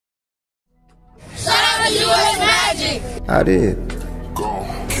I did. Go,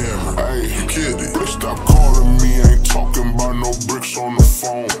 Kim, hey, kitty. Stop calling me, ain't talking about no bricks on the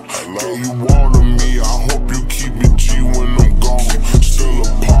phone. Girl, you all of me, I hope you keep it G when I'm gone. Still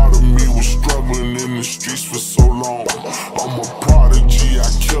a part of me was struggling in the streets for so long. I'm a prodigy, I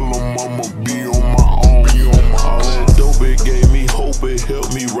kill 'em, I'ma be on my own. All that dope, it gave me hope, it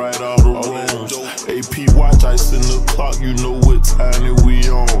helped me right out of wrongs. AP watch, ice in the clock, you know what time that we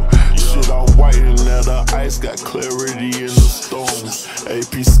on. Shit all white and now the ice got clarity in the stones.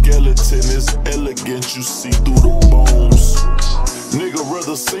 AP skeleton is elegant, you see through the bones. Nigga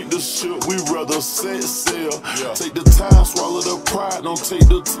rather sink the ship, we rather set sail. Take the time, swallow the pride, don't take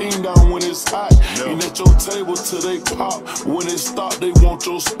the team down when it's hot. Ain't at your table till they pop, when it stop they want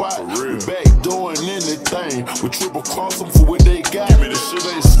your spot. We back doing anything, we triple cross them for what they got. This shit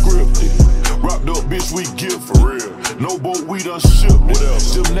ain't scripted, wrapped up bitch we give for real. No boat we done shipped it,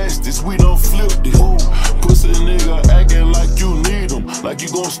 gymnastics we done flipped it. Pussy nigga acting like you need them, like you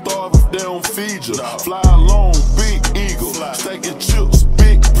gon' starve if they don't feed you. Fly alone, big eagle, stacking chips,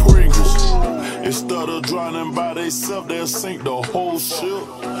 big Pringles. Instead of drowning by theyself, they'll sink the whole ship.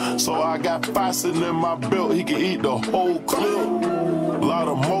 So I got Fossin in my belt, he can eat the whole clip. Lot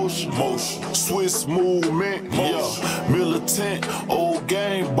of motion, Swiss movement, yeah. Militant, old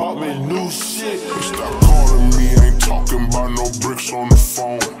game, bought me new shit. Stop calling me, ain't talking about no bricks on the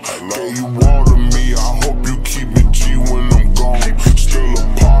phone. Girl, you all of me, I hope you keep it G when I'm gone. Still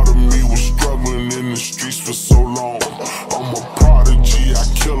a part of me was struggling in the streets for so long. I'm a prodigy, I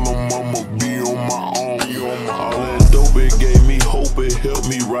kill 'em, I'ma be on my own. All that dope, it gave me hope, it helped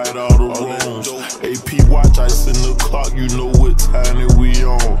me right out of wrongs. AP watch, ice in the clock, you know what time that we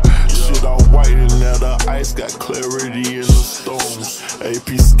on. Shit all white and now the ice got clarity in the stones.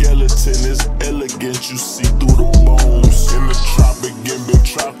 AP skeleton is elegant, you see through the bones. In the tropic, been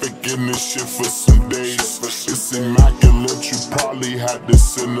trafficking this shit for some days. It's immaculate, you probably had to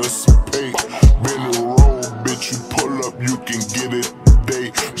send us some pay. Been a road, bitch, you pull up, you can get it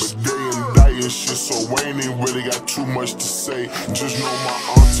today. But day and die and shit, so Wayne ain't really got too much to say. Just know my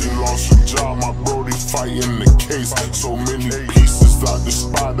auntie lost her job, my brody fighting the case. So many pieces out the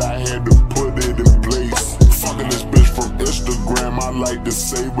spot, I had to put it in place. Fucking this bitch from Instagram, I like to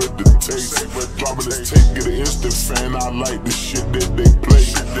say with the taste. Dropping this tape, get an instant fan, I like the shit that they play.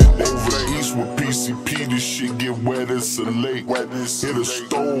 Over the east with PCP, this shit get wet as a lake. Hit a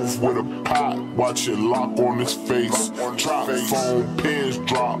stove with a pot, watch it lock on his face. Drop phone, pins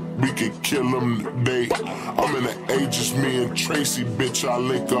drop, we can kill him today. I'm in the ages, me and Tracy, bitch, I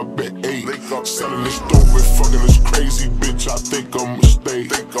link up at 8. Selling this dope and fucking this crazy bitch, I think I'ma stay.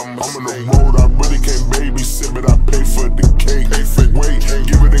 I'm in the road, I really can't babysit, but I pay for the cake. Wait,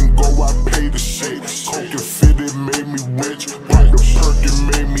 give it and go, I pay the shit. Coke and fitted made me rich, pop the perk it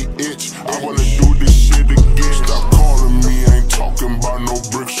made me itch. I wanna do this shit again. Stop calling me, ain't talking about no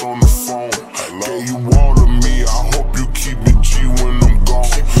bricks on the phone. Girl, you all of me, I hope you keep it G when I'm gone.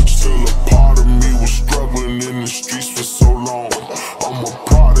 Still a part of me was struggling in the streets for so long. I'm a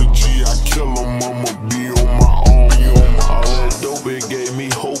prodigy, I kill 'em, I'ma be on my own. All that dope, it gave me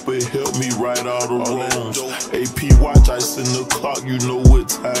hope, it helped me right out of wrongs. AP watch, ice in the clock, you know what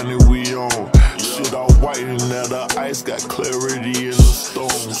time that we on. Shit all white and now the ice got clarity in the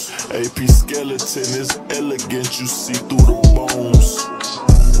stones. AP skeleton is elegant, you see through the bones.